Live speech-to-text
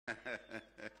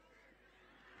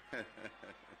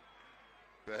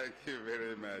Thank you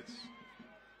very much.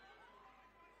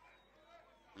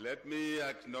 Let me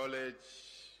acknowledge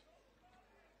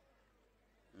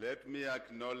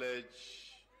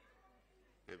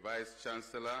the Vice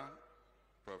Chancellor,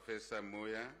 Professor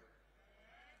Muya,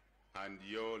 and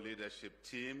your leadership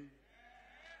team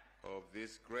of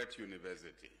this great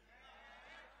university.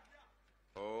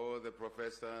 All the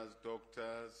professors,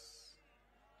 doctors,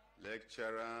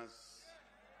 lecturers,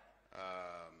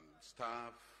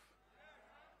 staff,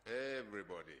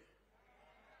 everybody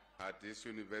at this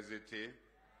university,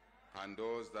 and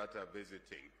those that are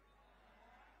visiting.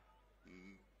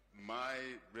 My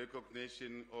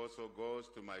recognition also goes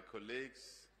to my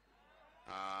colleagues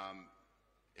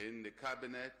in the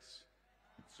cabinet,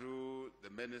 through the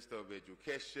Minister of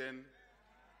Education,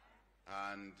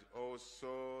 and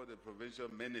also the provincial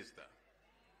minister.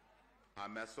 I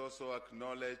must also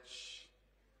acknowledge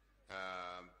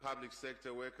public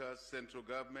sector workers, central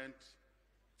government,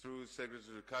 through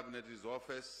Secretary of Cabinet's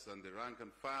office and the rank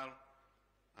and file,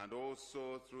 and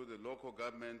also through the local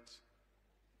government,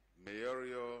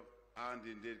 mayoral and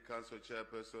indeed council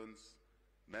chairpersons,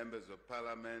 members of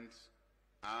parliament,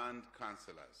 and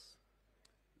councillors.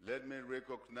 Let me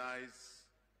recognize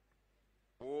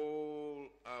all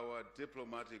our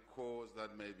diplomatic corps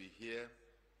that may be here,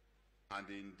 and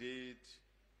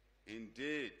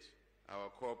indeed our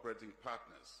cooperating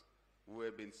partners who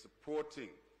have been supporting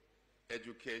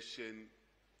education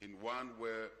in one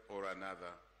way or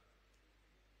another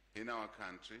in our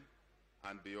country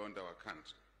and beyond our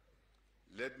country.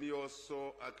 Let me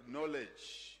also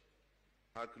acknowledge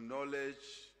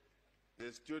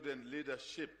the student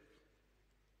leadership,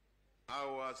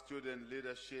 our student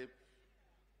leadership,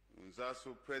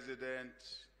 UNZASU President,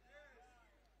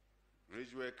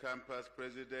 Ridgeway Campus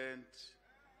President,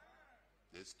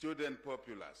 the student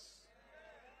populace.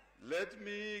 Let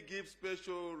me give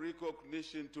special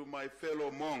recognition to my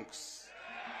fellow monks.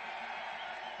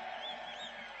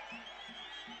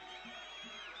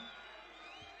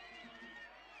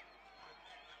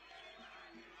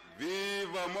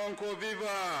 Viva Monko,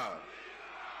 viva!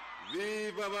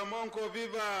 Viva Monko,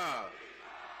 viva!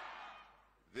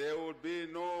 There will be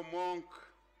no monk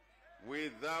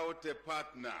without a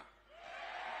partner.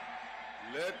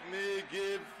 Let me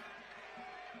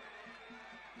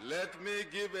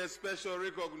give a special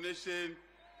recognition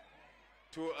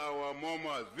to our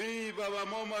Momas. Viva la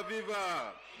Moma,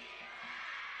 viva!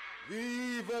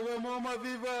 Viva la Moma,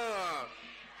 viva!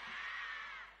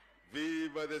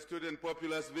 Viva the student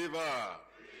populace, viva!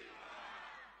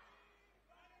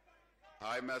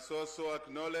 I must also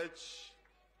acknowledge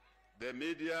the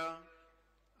media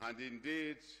and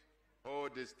indeed all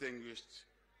distinguished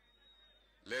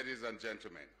ladies and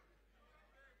gentlemen.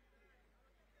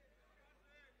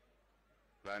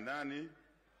 Banani?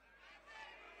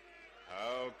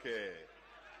 Okay.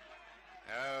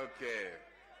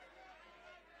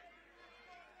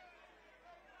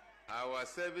 Our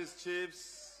service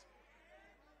chiefs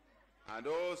and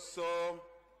also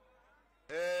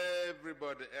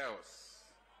everybody else.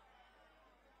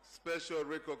 Special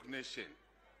recognition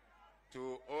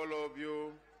to all of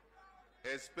you,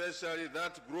 especially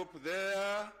that group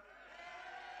there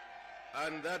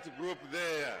and that group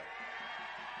there.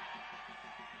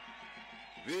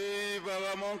 Viva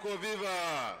la Monko,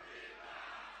 viva!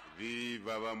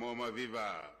 Viva la Moma,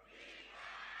 viva!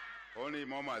 Only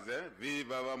Momas, eh?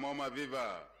 Viva la Moma,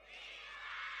 viva!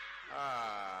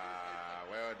 Ah,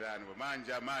 well done.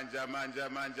 Manja, manja, manja,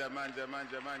 manja, manja,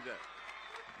 manja, manja.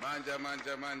 Manja,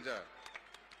 manja, manja.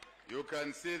 You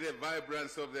can see the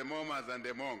vibrance of the Momas and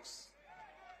the monks.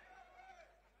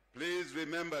 Please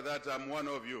remember that I'm one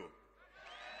of you.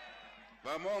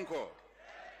 Vamonko,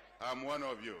 I'm one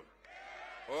of you.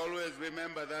 Always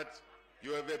remember that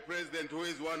you have a president who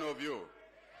is one of you.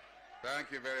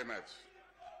 Thank you very much.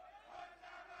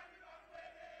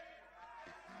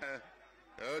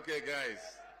 Okay,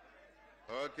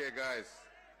 guys.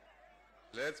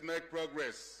 Let's make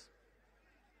progress.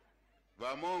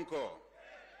 Vamonko,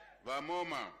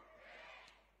 Vamoma,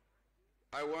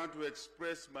 I want to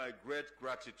express my great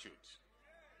gratitude,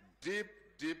 deep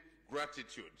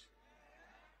gratitude,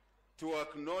 to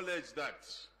acknowledge that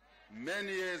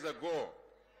many years ago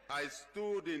I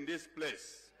stood in this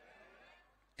place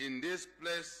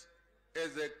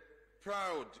as a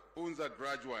proud UNZA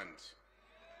graduate,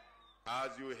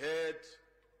 as you heard,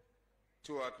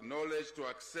 to acknowledge, to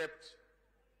accept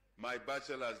my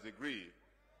bachelor's degree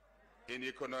in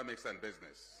economics and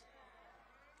business.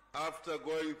 After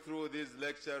going through these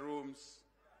lecture rooms,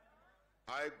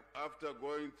 after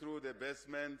going through the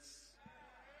basements,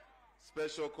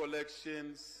 special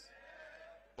collections,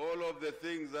 all of the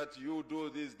things that you do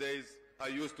these days, I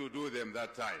used to do them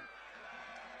that time.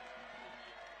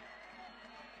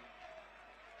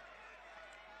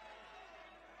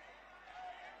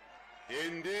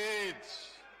 Indeed,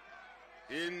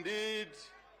 indeed,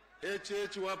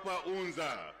 HH wapa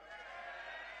UNZA.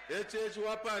 HH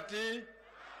wapati?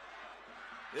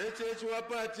 HH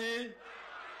wapati?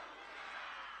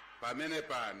 Pamene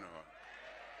pano.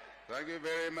 Thank you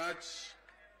very much.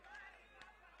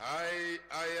 I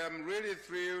am really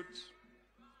thrilled,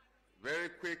 very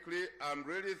quickly, I'm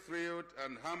really thrilled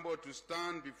and humbled to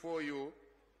stand before you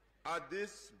at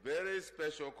this very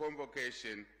special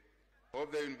convocation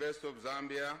of the University of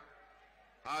Zambia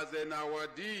as an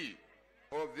awardee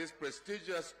of this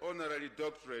prestigious honorary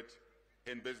doctorate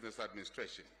in business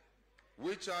administration,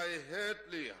 which I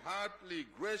heartily,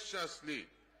 graciously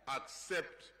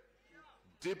accept,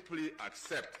 deeply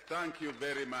accept. Thank you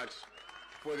very much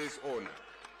for this honor.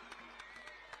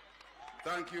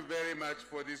 Thank you very much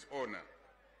for this honor.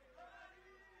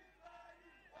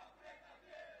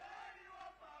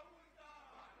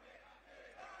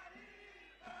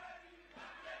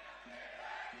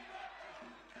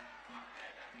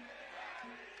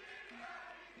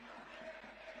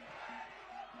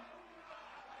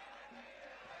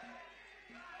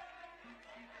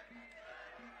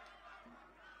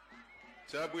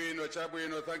 Chabuino,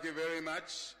 Chabuino, thank you very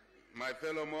much, my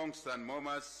fellow monks and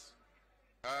momas.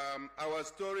 Our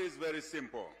story is very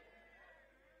simple.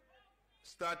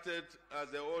 Started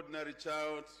as an ordinary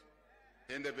child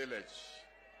in the village,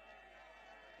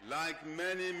 like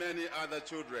many, many other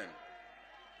children.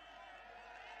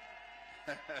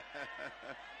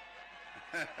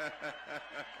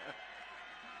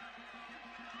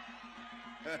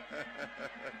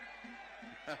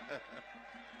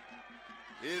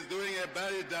 He's doing a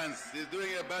belly dance. He's doing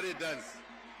a belly dance.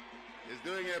 He's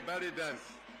doing a belly dance.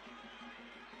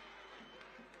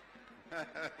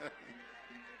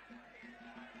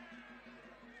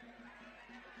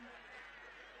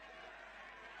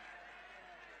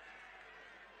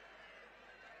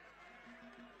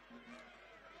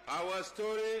 Our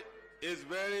story is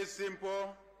very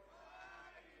simple.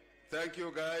 Thank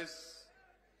you, guys.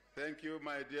 Thank you,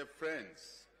 my dear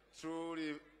friends.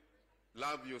 Truly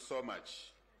love you so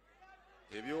much.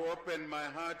 If you open my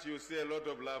heart, you see a lot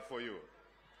of love for you.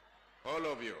 All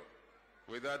of you,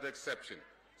 without exception.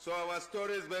 So our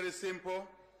story is very simple.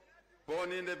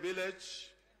 Born in the village,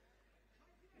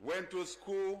 went to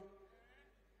school,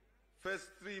 first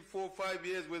 3, 4, 5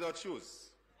 years without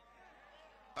shoes.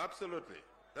 Absolutely.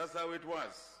 That's how it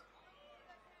was.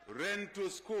 Ran to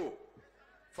school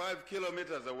 5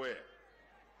 kilometers away,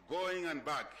 going and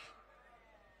back.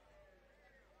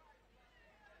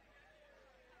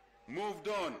 Moved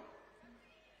on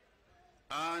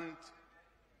and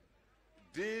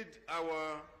did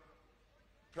our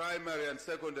primary and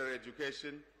secondary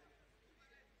education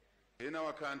in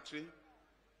our country,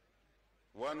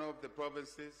 one of the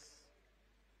provinces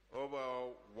of our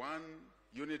one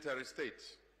unitary state,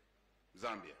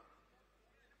 Zambia,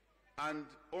 and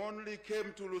only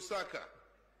came to Lusaka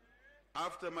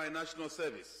after my national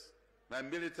service, my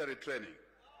military training,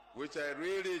 which I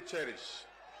really cherish.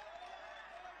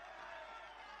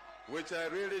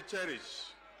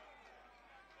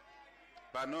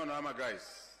 But no, my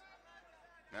guys,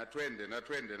 not 20.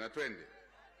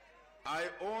 I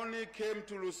only came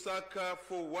to Lusaka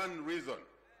for one reason,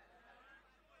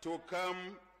 to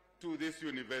come to this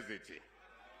university,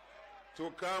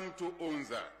 to come to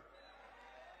UNZA.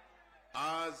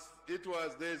 As it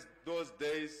was those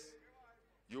days,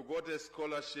 you got a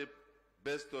scholarship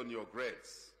based on your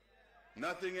grades,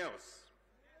 nothing else.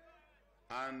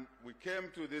 And we came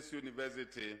to this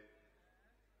university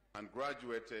and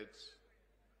graduated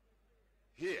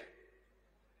here.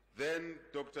 Then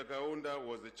Dr. Kaunda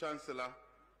was the chancellor,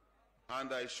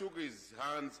 and I shook his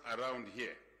hands around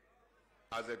here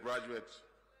as a graduate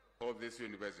of this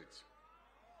university.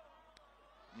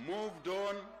 Moved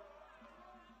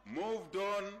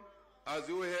on, as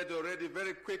you heard already,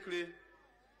 very quickly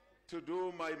to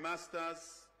do my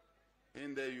master's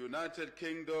in the United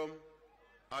Kingdom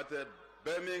at a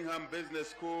Birmingham Business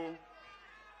School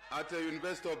at the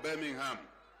University of Birmingham,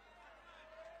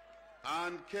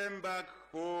 and came back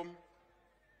home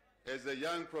as a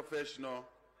young professional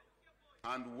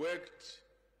and worked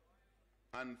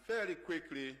and fairly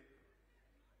quickly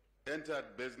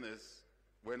entered business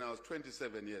when I was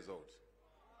 27 years old.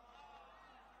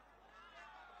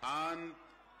 And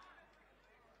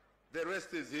the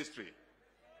rest is history.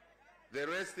 The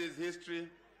rest is history,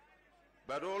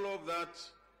 but all of that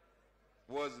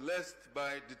was laced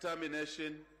by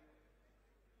determination,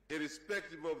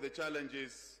 irrespective of the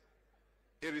challenges,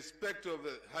 irrespective of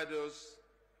the hurdles,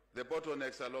 the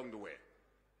bottlenecks along the way.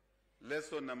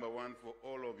 Lesson number one for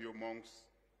all of you monks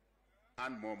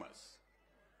and momas.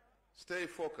 Stay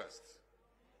focused.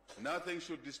 Nothing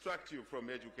should distract you from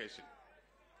education.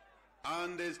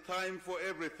 And there's time for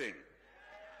everything.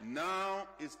 Now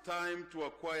it's time to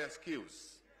acquire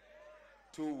skills,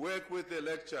 to work with the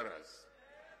lecturers,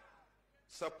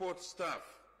 support staff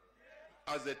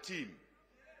as a team,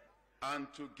 and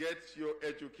to get your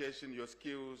education, your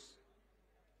skills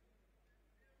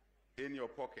in your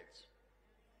pocket.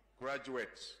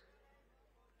 Graduate.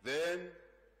 Then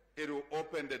it will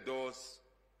open the doors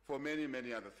for many,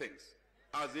 many other things,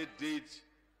 as it did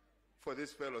for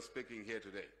this fellow speaking here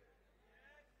today.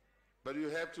 But you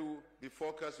have to be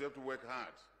focused, you have to work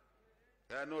hard.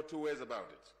 There are no two ways about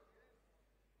it.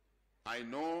 I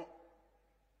know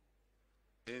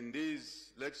in these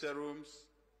lecture rooms,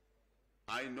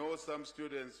 I know some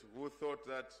students who thought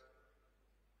that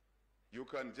you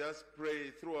can just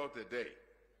pray throughout the day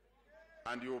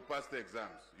and you will pass the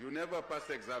exams. You never pass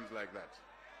the exams like that.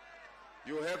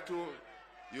 You have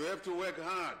to work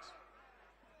hard.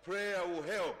 Prayer will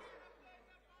help.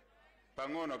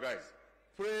 Pangono, guys.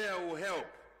 Prayer will help.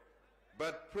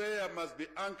 But prayer must be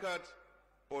anchored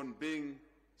on being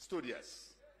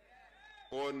studious,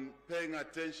 on paying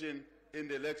attention in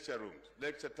the lecture rooms,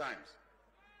 lecture times.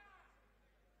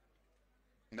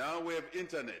 Now we have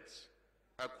internet,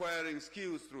 acquiring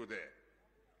skills through there.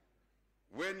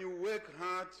 When you work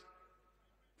hard,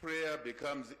 prayer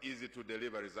becomes easy to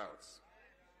deliver results.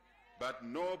 But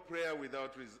no prayer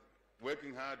without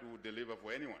working hard will deliver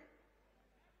for anyone.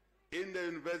 In the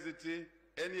university,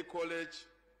 any college,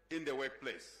 in the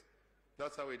workplace.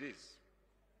 That's how it is.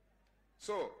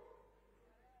 So,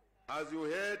 as you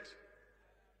heard,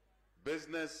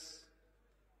 business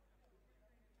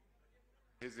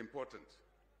is important.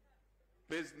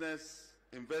 Business,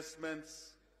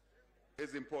 investments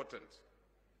is important.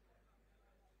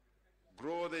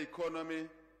 Grow the economy,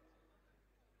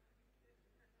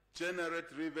 generate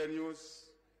revenues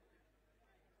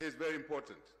is very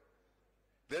important.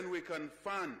 Then we can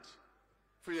fund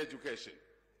free education.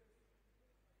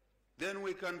 Then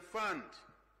we can fund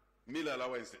meal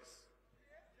allowances.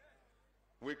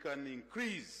 We can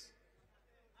increase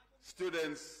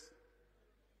students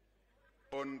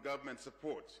on government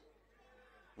support.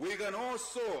 We can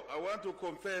also, I want to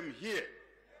confirm here,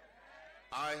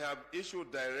 I have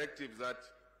issued directives that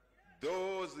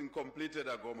those in completed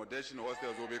accommodation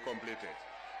hostels will be completed.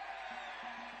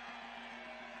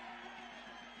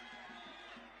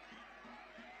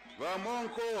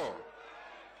 Vamonko,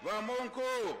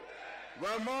 Vamonko,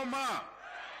 Vamoma.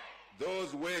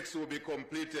 Those works will be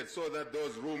completed so that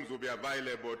those rooms will be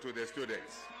available to the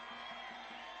students.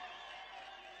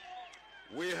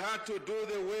 We had to do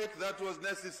the work that was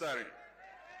necessary.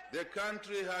 The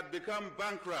country had become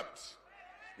bankrupt.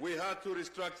 We had to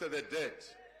restructure the debt.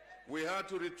 We had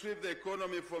to retrieve the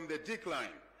economy from the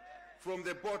decline, from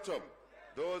the bottom.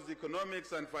 Those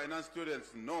economics and finance students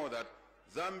know that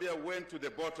Zambia went to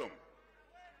the bottom.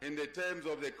 In the terms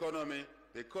of the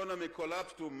economy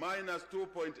collapsed to minus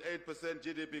 2.8%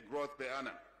 GDP growth per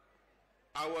annum.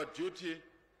 Our duty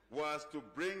was to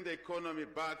bring the economy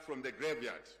back from the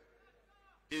graveyard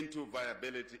into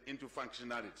viability, into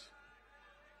functionality.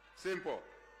 Simple.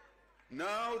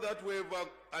 Now that we've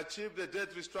achieved the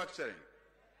debt restructuring,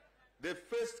 the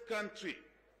first country,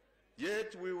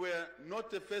 yet we were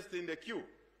not the first in the queue.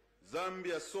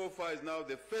 Zambia so far is now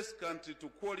the first country to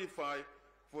qualify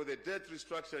for the debt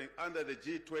restructuring under the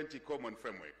G20 Common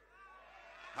Framework.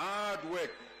 Hard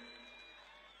work.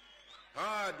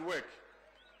 Hard work.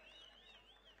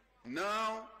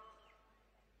 Now,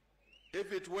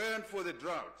 if it weren't for the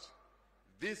drought,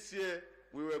 this year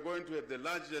we were going to have the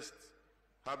largest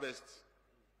harvest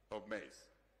of maize.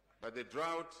 But the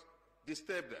drought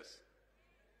disturbed us.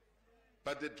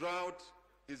 But the drought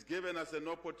is giving us an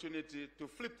opportunity to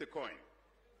flip the coin,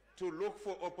 to look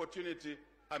for opportunity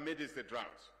amidst the drought,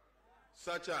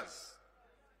 such as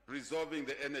resolving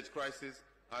the energy crisis,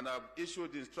 and I've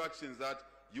issued instructions that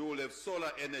you will have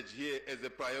solar energy here as a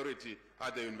priority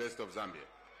at the University of Zambia.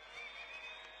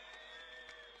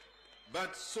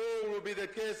 But so will be the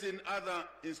case in other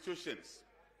institutions,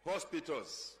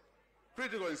 hospitals,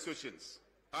 critical institutions,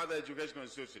 other educational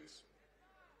institutions,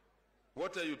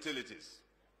 water utilities.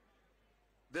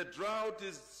 The drought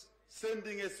is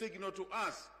sending a signal to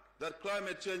us that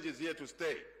climate change is here to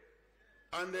stay.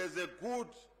 And there's a good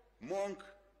monk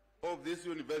of this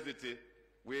university.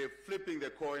 We're flipping the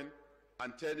coin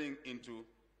and turning into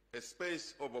a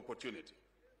space of opportunity.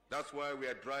 That's why we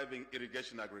are driving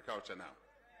irrigation agriculture now.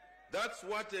 That's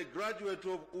what a graduate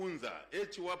of UNZA,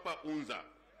 HWAPA UNZA,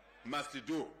 must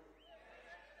do.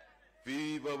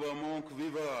 Viva Bamonk,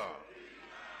 viva!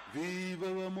 Viva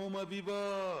Bamoma,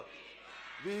 viva!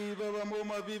 Viva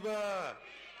Bamoma, viva!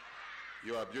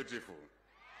 You are beautiful.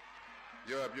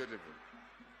 You are beautiful.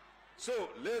 So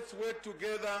let's work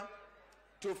together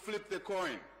to flip the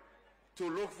coin, to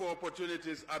look for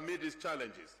opportunities amid these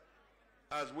challenges.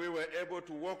 As we were able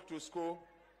to walk to school,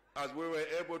 as we were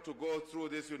able to go through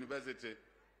this university,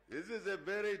 this is a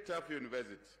very tough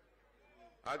university.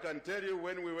 I can tell you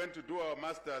when we went to do our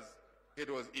masters, it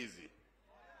was easy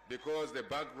because the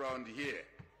background here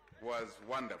was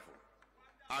wonderful.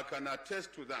 I can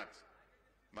attest to that.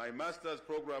 My master's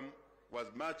program was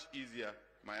much easier,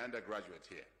 my undergraduate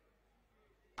here.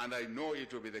 And I know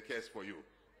it will be the case for you.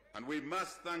 And we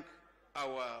must thank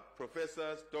our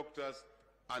professors, doctors,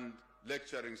 and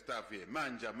lecturing staff here.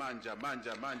 Manja, manja,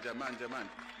 manja, manja, manja, manja.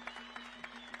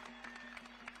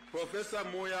 Professor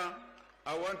Muya,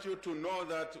 I want you to know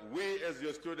that we as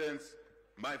your students,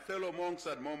 my fellow monks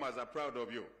and momas, are proud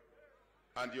of you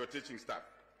and your teaching staff.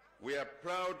 We are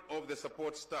proud of the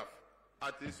support staff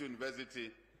at this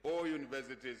university, all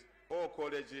universities, all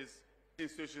colleges,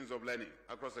 institutions of learning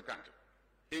across the country,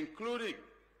 including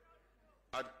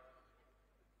at,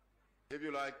 if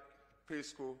you like,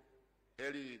 preschool,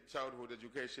 early childhood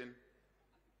education,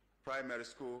 primary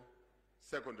school,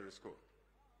 secondary school.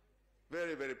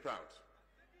 Very, very proud.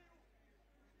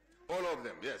 All of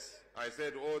them, yes. I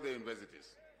said all the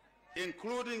universities,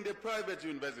 including the private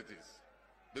universities,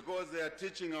 because they are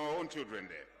teaching our own children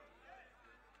there.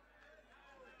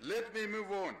 Let me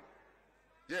move on.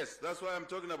 Yes, that's why I'm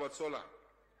talking about solar.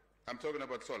 I'm talking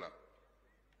about solar.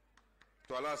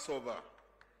 Twala Sova.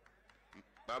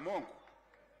 Bamonk.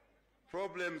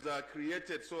 Problems are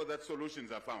created so that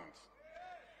solutions are found.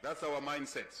 That's our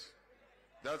mindset.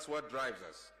 That's what drives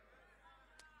us.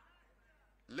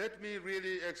 Let me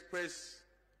really express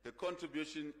the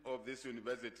contribution of this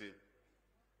university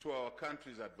to our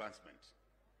country's advancement.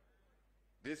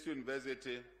 This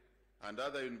university and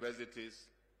other universities,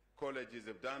 colleges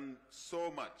have done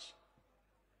so much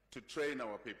to train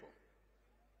our people.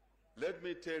 Let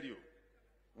me tell you,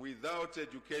 without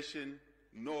education,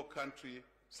 no country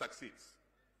succeeds.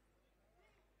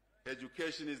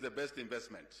 Education is the best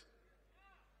investment,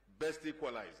 best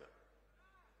equalizer,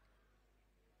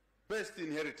 best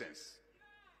inheritance.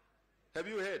 Have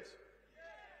you heard?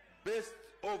 Best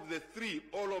of the three,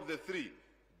 all of the three.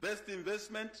 Best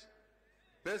investment,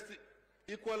 best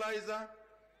equalizer,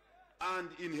 and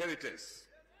inheritance.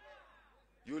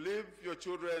 You leave your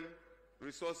children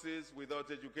resources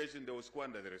without education, they will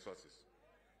squander the resources.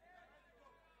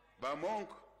 Bamonk,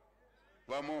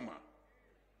 Bamoma,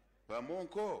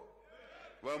 Bamonko,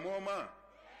 Bamoma,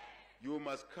 you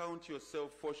must count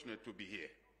yourself fortunate to be here.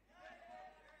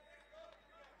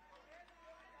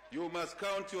 You must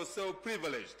count yourself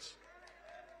privileged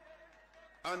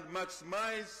and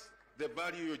maximize the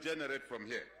value you generate from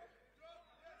here.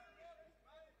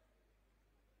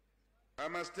 I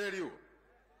must tell you,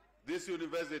 this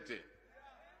university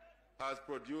has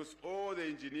produced all the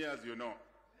engineers you know,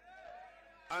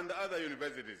 and other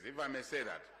universities, if I may say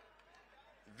that.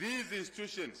 These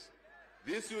institutions,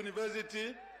 this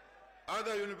university,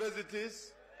 other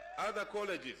universities, other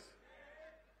colleges,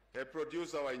 have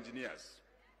produced our engineers,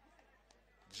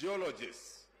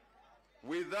 geologists.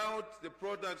 Without the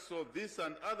products of this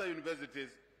and other universities,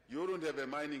 you wouldn't have a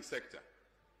mining sector.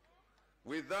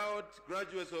 Without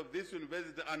graduates of this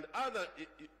university and other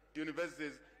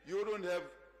universities, you wouldn't have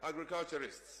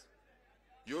agriculturists.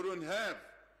 You wouldn't have,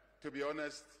 to be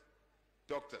honest,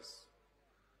 doctors.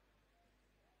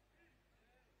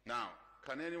 Now,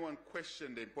 can anyone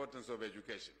question the importance of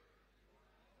education?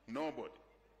 Nobody.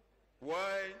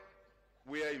 Why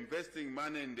we are investing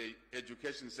money in the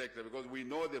education sector? Because we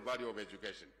know the value of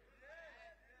education.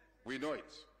 We know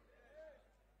it.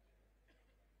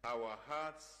 Our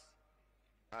hearts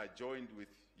are joined with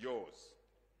yours,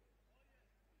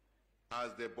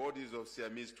 as the bodies of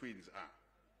Siamese twins are.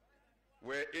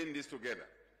 We're in this together.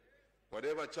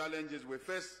 Whatever challenges we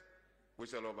face, we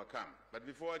shall overcome. But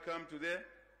before I come to there,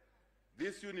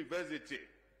 this university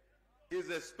is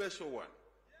a special one.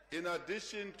 In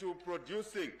addition to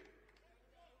producing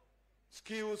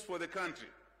skills for the country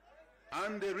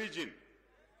and the region,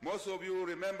 most of you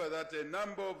remember that a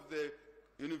number of the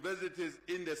universities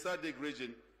in the SADC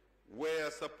region were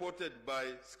supported by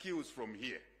skills from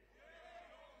here.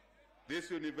 This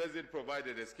university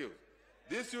provided a skill.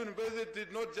 This university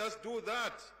did not just do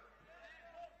that.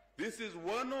 This is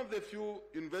one of the few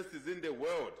universities in the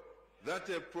world that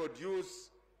have produced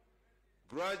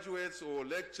graduates or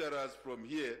lecturers from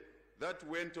here that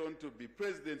went on to be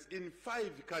presidents in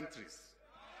 5 countries.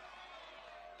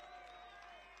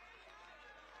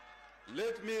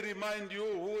 Let me remind you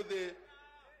who the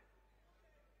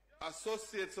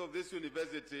associates of this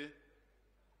university,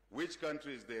 which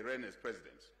countries they ran as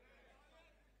presidents.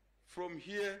 From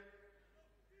here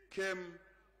came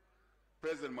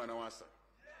President Manawasa.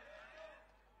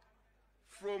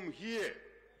 From here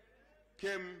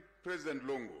came President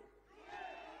Longo.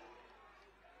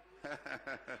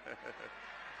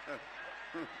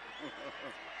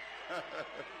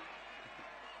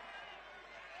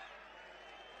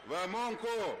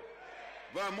 Vamonko,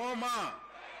 Vamoma,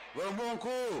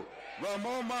 Vamonko,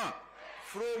 Vamoma.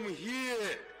 From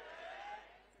here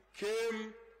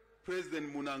came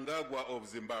President Mnangagwa of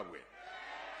Zimbabwe.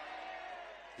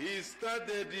 He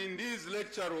studied in these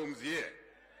lecture rooms here,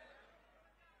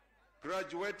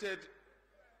 graduated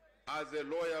as a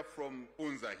lawyer from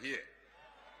UNZA here.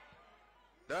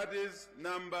 That is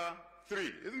number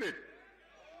 3, isn't it?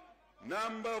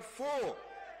 Number 4,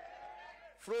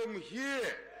 from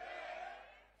here,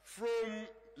 from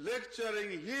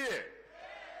lecturing here,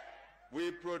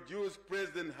 we produced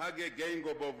President HAKAINDE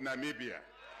of Namibia.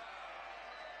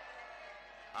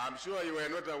 I'm sure you were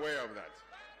not aware of that.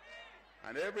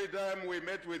 And every time we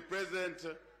met with President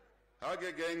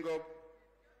HAKAINDE,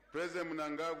 President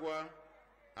Mnangagwa,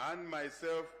 and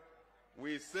myself,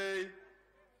 we say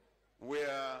we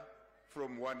are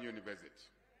from one university.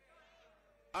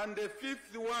 And the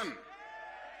 5th one,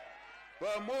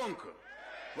 Vamonk,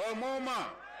 Vamoma,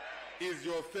 is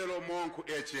your fellow monk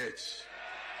HH.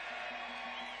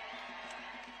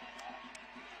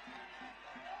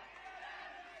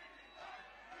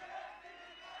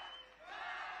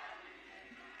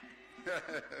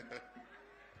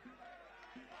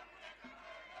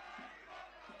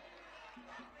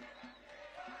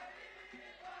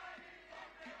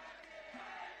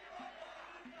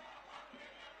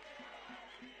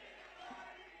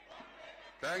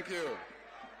 Thank you.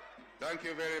 Thank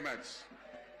you very much.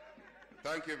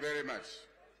 Thank you very much.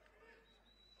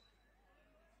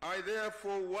 I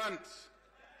therefore want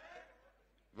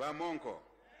Vamonko,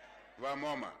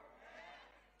 Vamoma.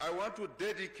 I want to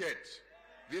dedicate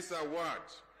this award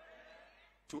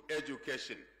to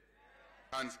education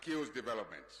and skills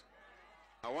development.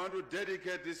 I want to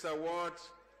dedicate this award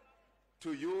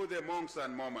to you, the monks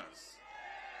and momas,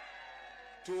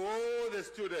 to all the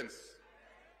students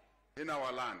in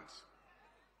our land,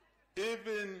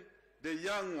 even the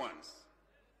young ones,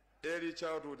 early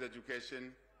childhood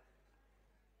education,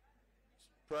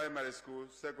 primary school,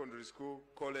 secondary school,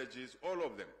 colleges, all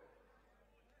of them.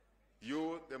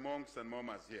 You, the monks and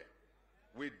momas here,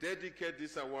 we dedicate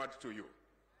this award to you.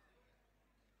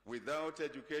 Without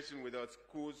education, without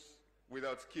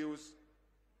skills,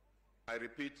 I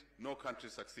repeat, no country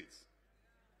succeeds.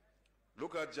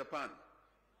 Look at Japan.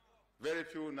 Very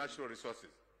few natural resources,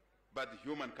 but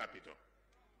human capital.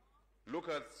 Look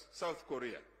at South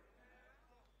Korea.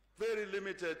 Very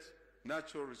limited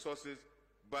natural resources,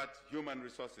 but human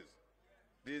resources.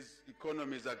 These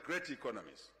economies are great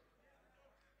economies.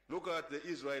 Look at the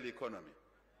Israeli economy.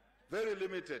 Very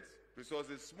limited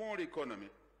resources, small economy,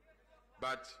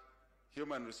 but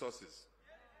human resources.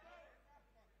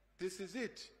 This is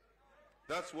it.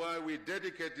 That's why we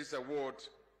dedicate this award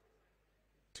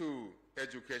to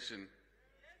education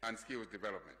and skills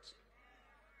development.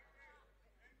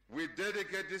 We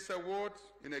dedicate this award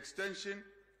in extension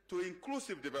to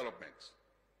inclusive development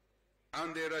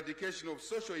and the eradication of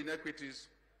social inequities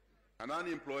and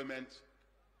unemployment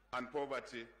and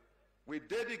poverty. We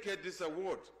dedicate this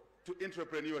award to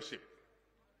entrepreneurship.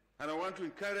 And I want to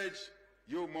encourage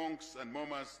you monks and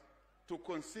momas to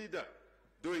consider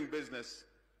doing business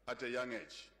at a young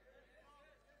age.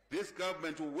 This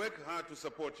government will work hard to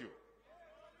support you.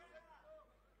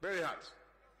 Very hard.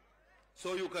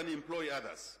 So you can employ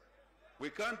others. We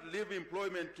can't leave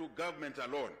employment to government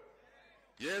alone.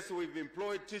 Yes, we've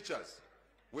employed teachers.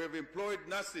 We've employed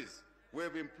nurses.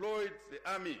 We've employed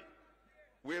the army.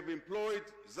 We have employed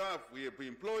ZAF. We have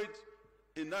employed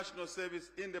in national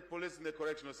service, in the police, in the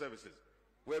correctional services.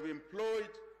 We have employed,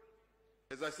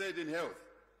 as I said, in health.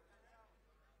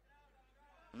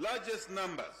 Largest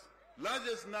numbers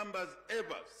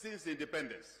ever since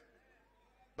independence.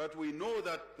 But we know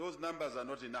that those numbers are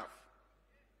not enough.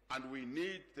 And we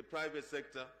need the private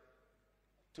sector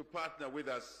to partner with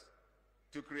us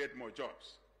to create more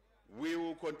jobs. We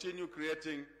will continue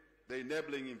creating the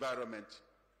enabling environment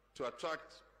to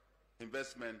attract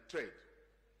investment, trade,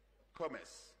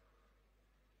 commerce,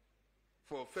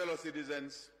 for fellow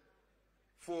citizens,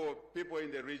 for people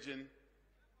in the region,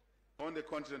 on the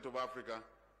continent of Africa,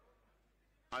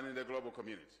 and in the global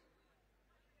community.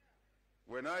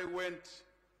 When I went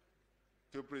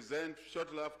to present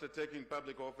shortly after taking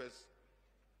public office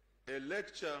a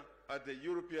lecture at the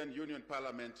European Union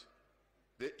Parliament,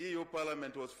 the EU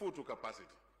Parliament was full to capacity.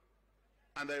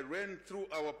 And I ran through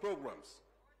our programs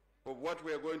of what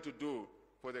we are going to do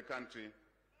for the country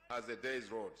as the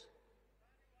days rolled.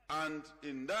 And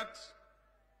in that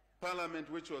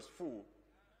Parliament, which was full,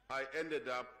 I ended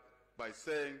up by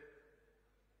saying,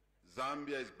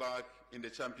 Zambia is back in the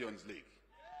Champions League.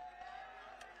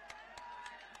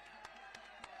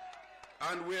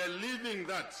 And we are living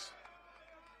that.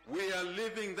 We are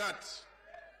living that.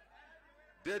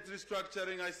 Debt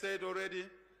restructuring, I said already,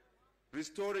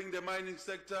 restoring the mining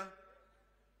sector,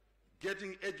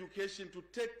 getting education to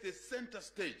take the center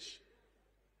stage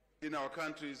in our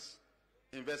country's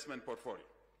investment portfolio.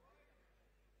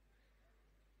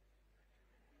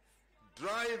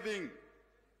 Driving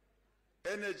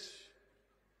energy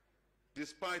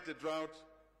despite the drought.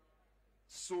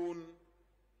 Soon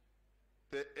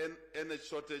the energy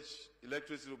shortage,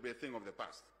 electricity will be a thing of the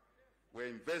past. We're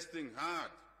investing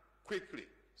hard, quickly,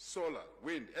 solar,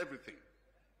 wind, everything.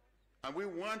 And we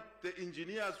want the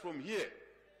engineers from here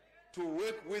to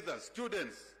work with us,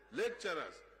 students,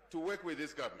 lecturers, to work with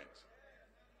this government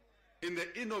in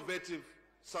the innovative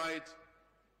side,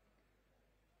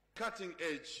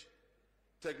 cutting-edge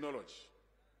technology,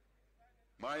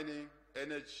 mining,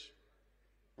 energy,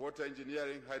 water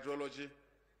engineering, hydrology,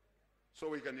 so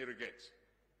we can irrigate.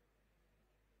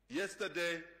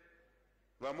 Yesterday,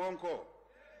 Vamonko,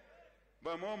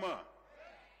 Vamoma,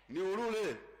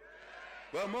 Niulule,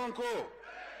 Vamonko,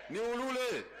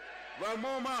 Niulule,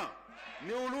 Vamoma,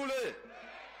 Niulule.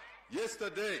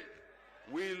 Yesterday,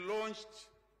 we launched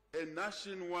a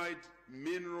nationwide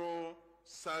mineral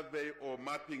survey or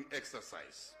mapping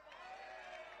exercise.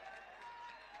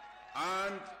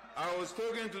 And I was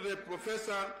talking to the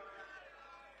Professor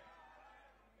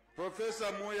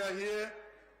Moya here,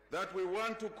 that we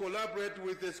want to collaborate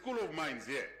with the School of Mines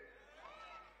here,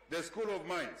 the School of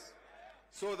Mines,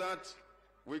 so that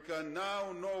we can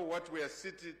now know what we are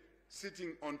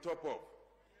sitting on top of.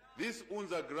 This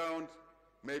UNZA ground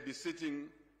may be sitting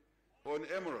on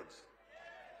emeralds,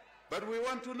 but we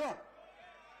want to know.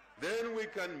 Then we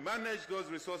can manage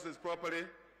those resources properly.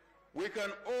 We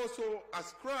can also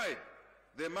ascribe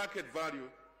the market value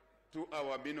to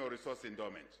our mineral resource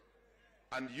endowment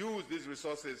and use these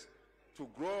resources to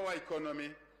grow our economy,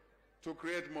 to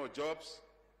create more jobs,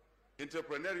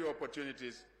 entrepreneurial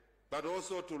opportunities, but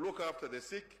also to look after the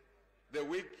sick, the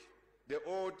weak, the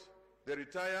old, the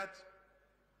retired,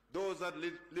 those that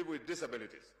live with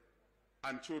disabilities,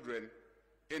 and children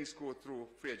in school through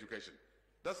free education.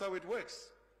 That's how it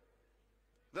works.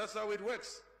 That's how it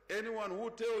works. Anyone who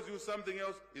tells you something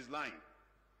else is lying.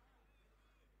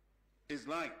 Is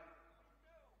lying.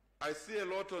 I see a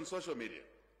lot on social media.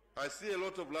 I see a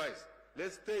lot of lies.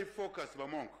 Let's stay focused,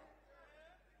 Vamonk.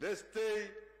 Let's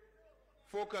stay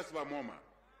focused, Vamoma.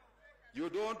 You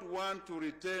don't want to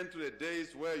return to the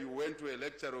days where you went to a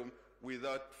lecture room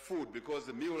without food because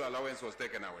the meal allowance was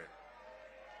taken away.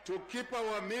 To keep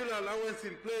our meal allowance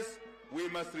in place, we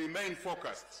must remain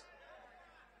focused.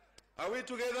 Are we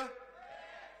together?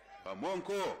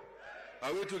 Vamonko,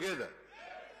 are we together?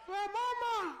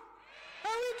 Vamoma,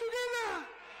 are we together?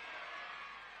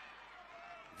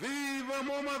 Viva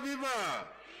Moma, viva!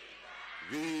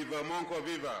 Viva Monko,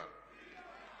 viva!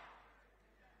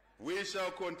 We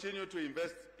shall continue to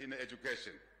invest in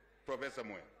education, Professor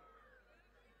Moya.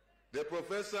 The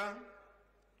professor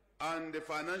and the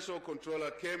financial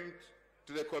controller came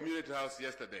to the community house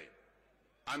yesterday,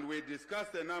 and we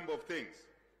discussed a number of things,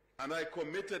 and I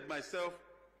committed myself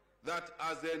that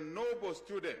as a noble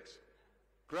student,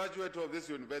 graduate of this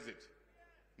university,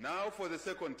 now for the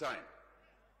second time,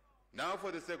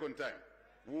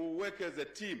 we will work as a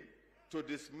team to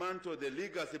dismantle the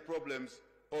legacy problems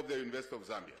of the University of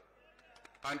Zambia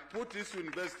and put this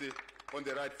university on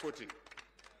the right footing.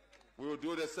 We will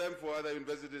do the same for other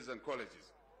universities and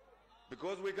colleges,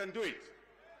 because we can do it,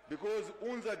 because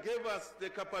UNZA gave us the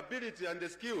capability and the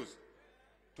skills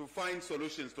to find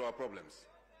solutions to our problems.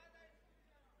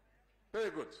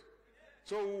 Very good.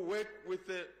 So we'll work with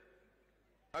the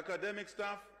academic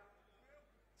staff,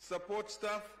 support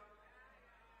staff.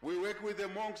 We work with the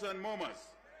monks and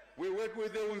momas. We work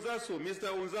with the UNZASU,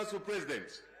 Mr. UNZASU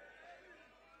President.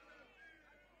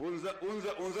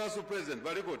 UNZASU President,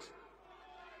 very good.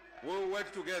 We'll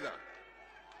work together.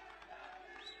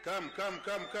 Come. Thank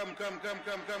you.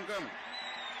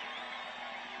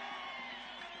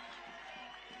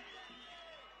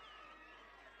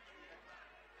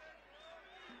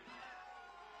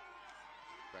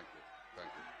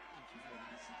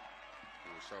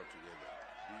 We will shout together.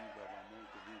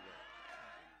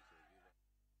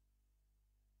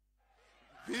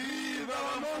 Viva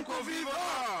Wamonko,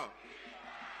 viva!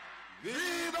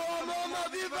 Viva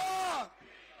Wamoma, viva!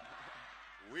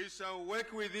 We shall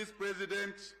work with this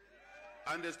president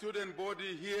and the student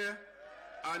body here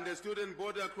and the student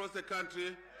body across the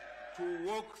country to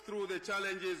walk through the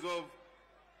challenges of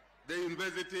the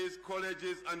universities,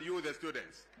 colleges, and you, the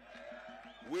students.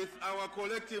 With our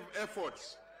collective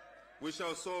efforts, we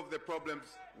shall solve the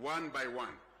problems one by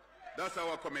one. That's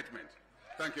our commitment.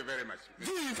 Thank you very much.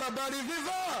 Viva Bari,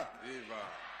 viva! Viva.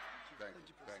 Thank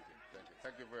you, thank you, thank you.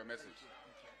 Thank you for your message.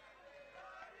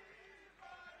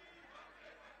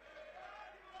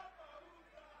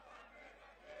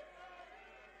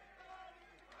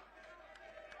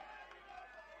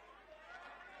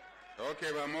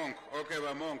 Okay, Vamonk, okay,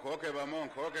 Vamonk, okay,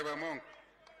 Vamonk, okay, Vamonk.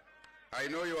 I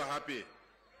know you are happy.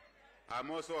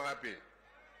 I'm also happy.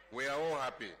 We are all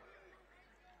happy.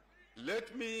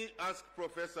 Let me ask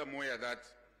Professor Moya that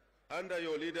under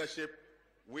your leadership,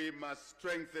 we must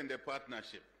strengthen the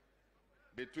partnership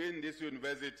between this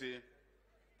university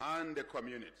and the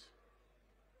community.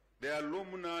 The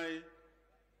alumni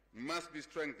must be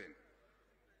strengthened.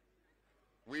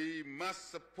 We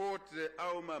must support the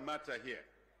alma mater here.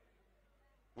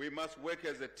 We must work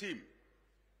as a team.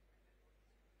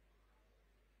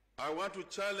 I want to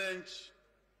challenge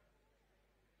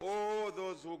all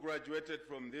those who graduated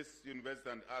from this university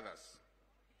and others.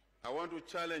 I want to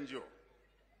challenge you.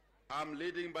 I'm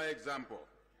leading by example.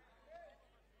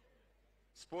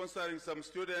 Sponsoring some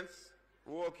students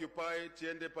who occupy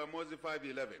Tiende Pamozi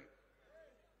 511.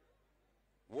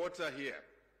 Water here,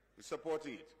 we're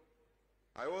supporting it.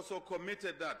 I also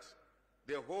committed that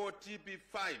the whole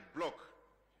TP5 block,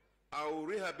 I will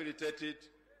rehabilitate it,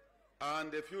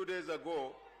 and a few days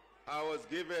ago, I was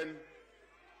given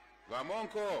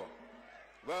Vamonko,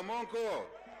 Vamonko,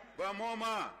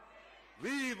 Vamoma,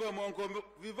 Viva Monko,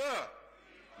 Viva,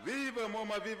 Viva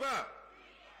Moma, Viva.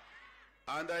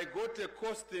 And I got the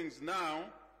costings now,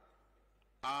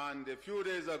 and a few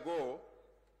days ago,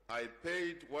 I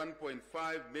paid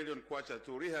 1.5 million kwacha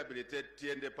to rehabilitate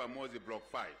Tiende Pamozi Block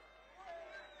 5.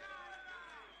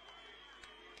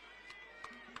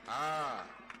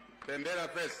 Tendera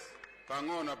first.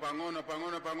 Pangono, pangono,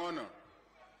 pangono, pangono.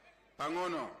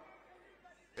 Pangono.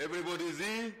 Everybody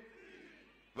zi.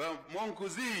 Monku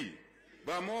zi.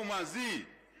 Vamoma zi.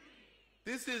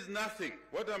 This is nothing.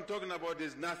 What I'm talking about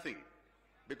is nothing.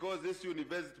 Because this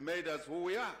university made us who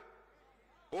we are.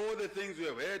 All the things we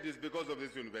have heard is because of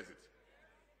this university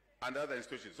and other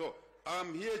institutions. So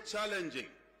I'm here challenging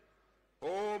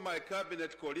all my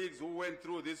cabinet colleagues who went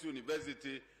through this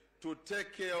university to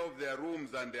take care of their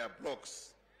rooms and their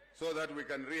blocks so that we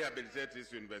can rehabilitate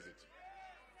this university.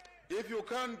 If you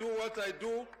can't do what I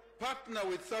do, partner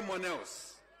with someone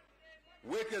else.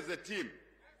 Work as a team.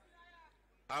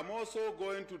 I'm also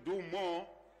going to do more.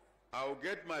 I'll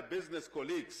get my business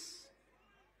colleagues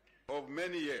of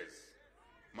many years,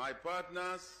 my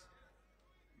partners,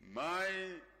 my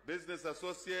business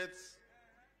associates,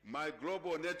 my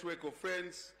global network of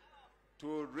friends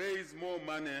to raise more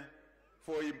money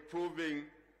for improving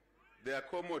the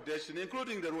accommodation,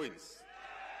 including the ruins.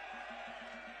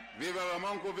 Viva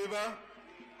Wamonko, viva!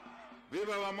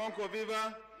 Viva Wamonko,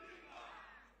 viva!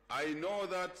 I know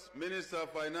that Minister of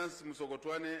Finance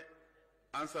Musogotwane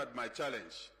answered my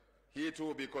challenge. He too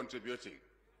will be contributing.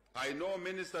 I know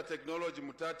Minister of Technology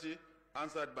Mutati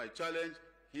answered my challenge.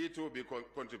 He too will be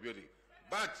contributing.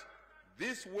 But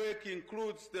this work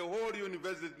includes the whole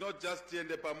university, not just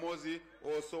Tiende Pamozi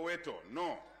or Soweto.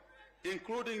 No.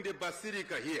 Including the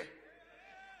basilica here.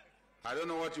 I don't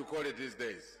know what you call it these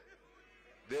days.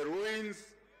 The ruins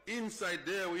inside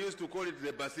there, we used to call it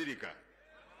the basilica.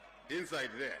 Inside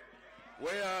there.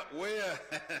 Where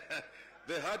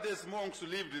the hardest monks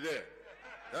lived there.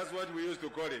 That's what we used to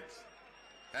call it.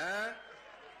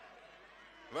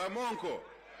 Vamonko,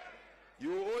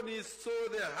 you only saw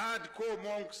the hardcore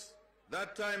monks.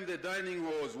 That time the dining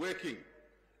hall was working.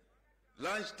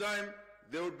 Lunchtime,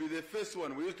 they would be the first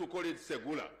one. We used to call it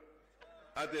Segula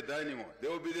at the dining hall. They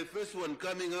would be the first one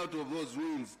coming out of those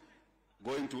ruins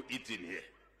going to eat in here.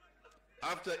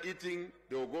 After eating,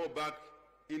 they will go back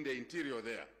in the interior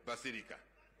there, Basilica.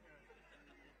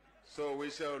 So we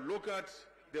shall look at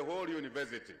the whole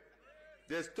university.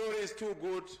 The story is too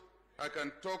good. I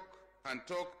can talk and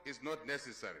talk is not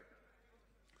necessary.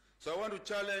 So I want to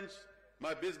challenge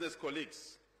my business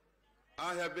colleagues.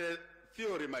 I have a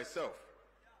theory myself.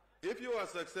 If you are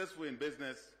successful in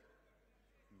business,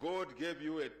 God gave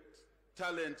you a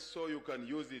talent so you can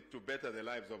use it to better the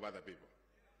lives of other people.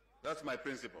 That's my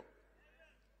principle.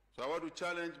 So I want to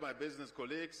challenge my business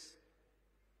colleagues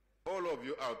all of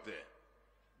you out there,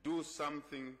 do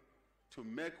something to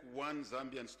make one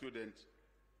Zambian student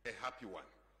a happy one.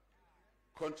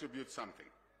 Contribute something.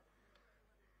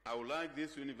 I would like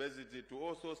this university to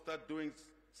also start doing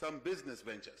some business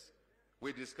ventures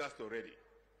we discussed already.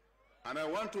 And I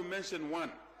want to mention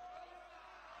one.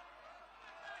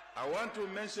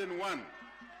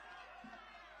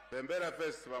 Pembera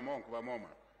first, Vamoma.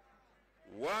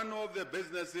 One of the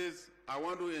businesses I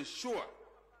want to ensure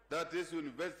that this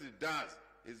university does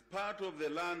is part of the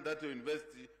land that the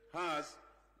university has.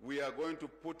 We are going to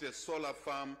put a solar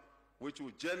farm which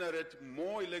will generate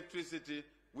more electricity,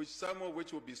 some of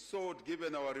which will be sold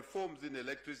given our reforms in the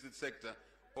electricity sector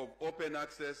of open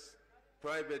access,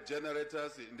 private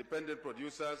generators, independent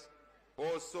producers,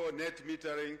 also net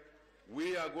metering.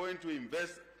 We are going to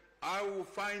invest. I will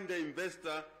find the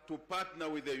investor to partner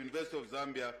with the University of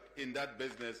Zambia in that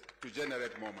business to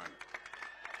generate more money.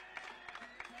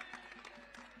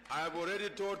 I have already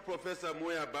told Professor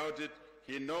Moya about it.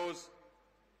 He knows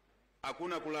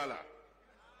Hakuna Kulala.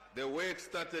 The work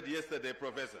started yesterday,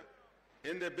 Professor.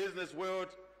 In the business world,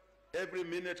 every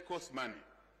minute costs money.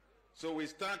 So we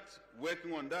start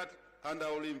working on that, and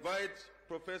I will invite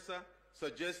Professor,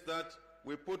 suggest that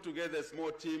we put together a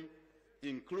small team,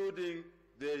 including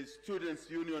the students'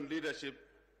 union leadership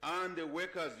and the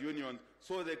workers' union,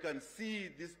 so they can see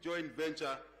this joint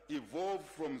venture evolve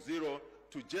from zero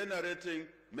to generating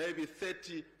maybe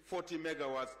 30, 40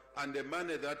 megawatts, and the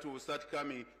money that will start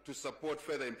coming to support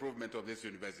further improvement of this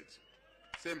university.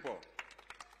 Simple.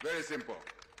 Very simple.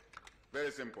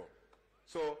 Very simple.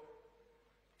 So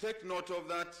take note of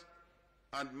that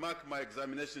and mark my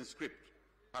examination script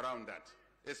around that.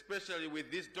 Especially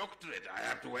with this doctorate, I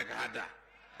have to work harder.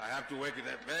 I have to work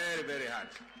very, very hard.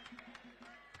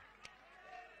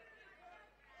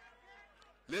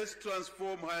 Let's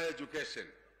transform higher education.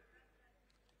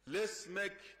 Let's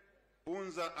make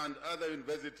UNZA and other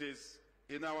universities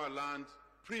in our land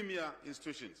premier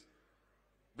institutions,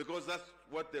 because that's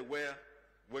what they were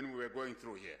when we were going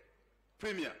through here.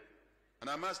 Premier. And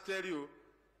I must tell you,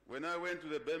 when I went to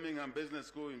the Birmingham Business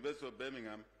School, University of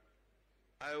Birmingham,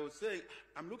 I was saying,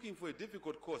 I'm looking for a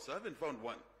difficult course. I haven't found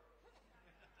one.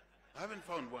 I haven't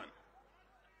found one.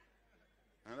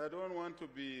 And I don't want to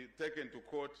be taken to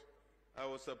court. I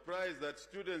was surprised that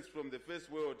students from the first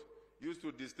world used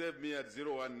to disturb me at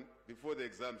 01 before the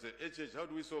exam, said, HH, how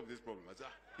do we solve this problem? I said,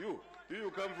 do you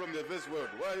come from the first world?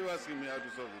 Why are you asking me how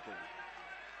to solve the problem?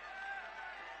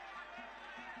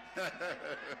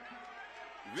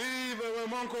 Viva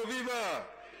Wamonko, viva!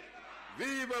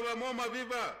 Viva Wamoma,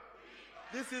 viva!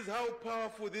 This is how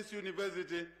powerful this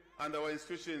university and our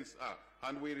institutions are.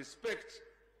 And we respect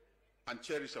and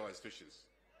cherish our institutions.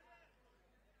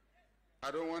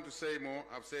 I don't want to say more,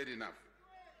 I've said enough.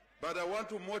 But I want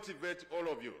to motivate all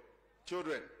of you,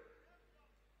 children.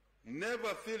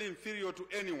 Never feel inferior to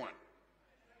anyone.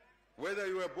 Whether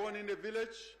you were born in the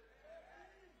village,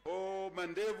 or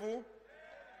Mandevu,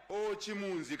 or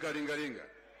Chimunzi Karingaringa.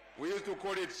 We used to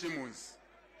call it Chimunzi.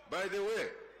 By the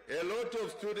way, a lot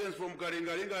of students from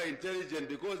Karingaringa are intelligent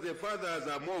because their fathers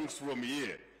are monks from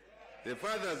here. The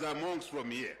fathers are monks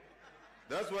from here.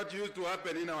 That's what used to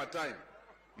happen in our time.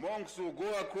 Monks will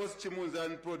go across Chimunzi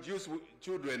and produce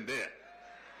children there.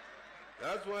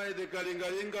 That's why the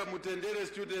Kalingalinga Mutendere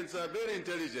students are very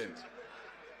intelligent,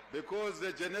 because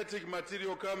the genetic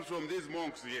material comes from these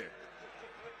monks here.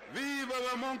 Viva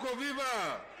la Monko,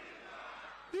 viva!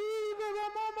 Viva la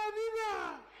Mama,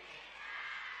 viva!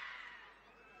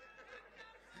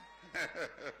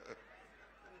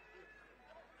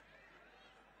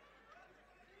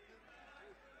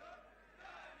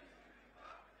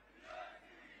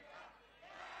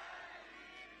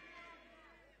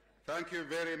 Thank you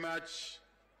very much.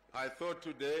 I thought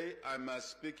today I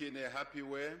must speak in a happy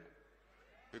way,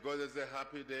 because it's a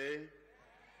happy day.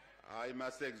 I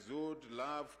must exude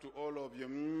love to all of you.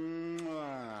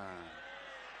 Mwah.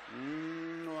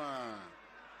 Mwah.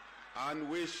 And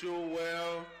wish you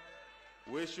well,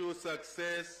 wish you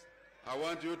success. I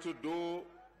want you to do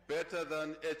better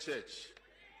than HH.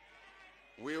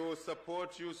 We will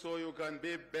support you so you can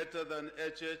be better than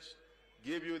HH.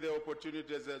 Give you the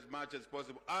opportunities as much as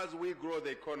possible as we grow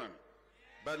the economy.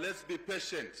 But let's be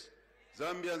patient.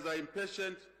 Zambians are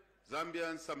impatient.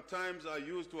 Zambians sometimes are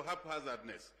used to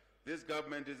haphazardness. This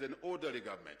government is an orderly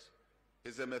government.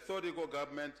 It's a methodical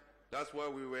government. That's why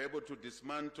we were able to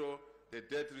dismantle the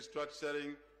debt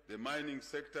restructuring, the mining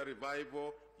sector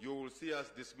revival. You will see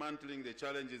us dismantling the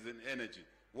challenges in energy.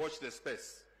 Watch the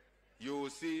space. You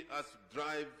will see us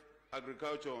drive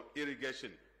agriculture,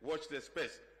 irrigation. Watch the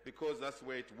space, because that's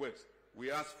where it works.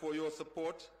 We ask for your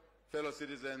support, fellow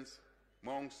citizens,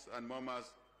 monks and mamas.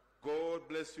 God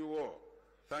bless you all.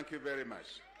 Thank you very much.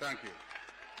 Thank you.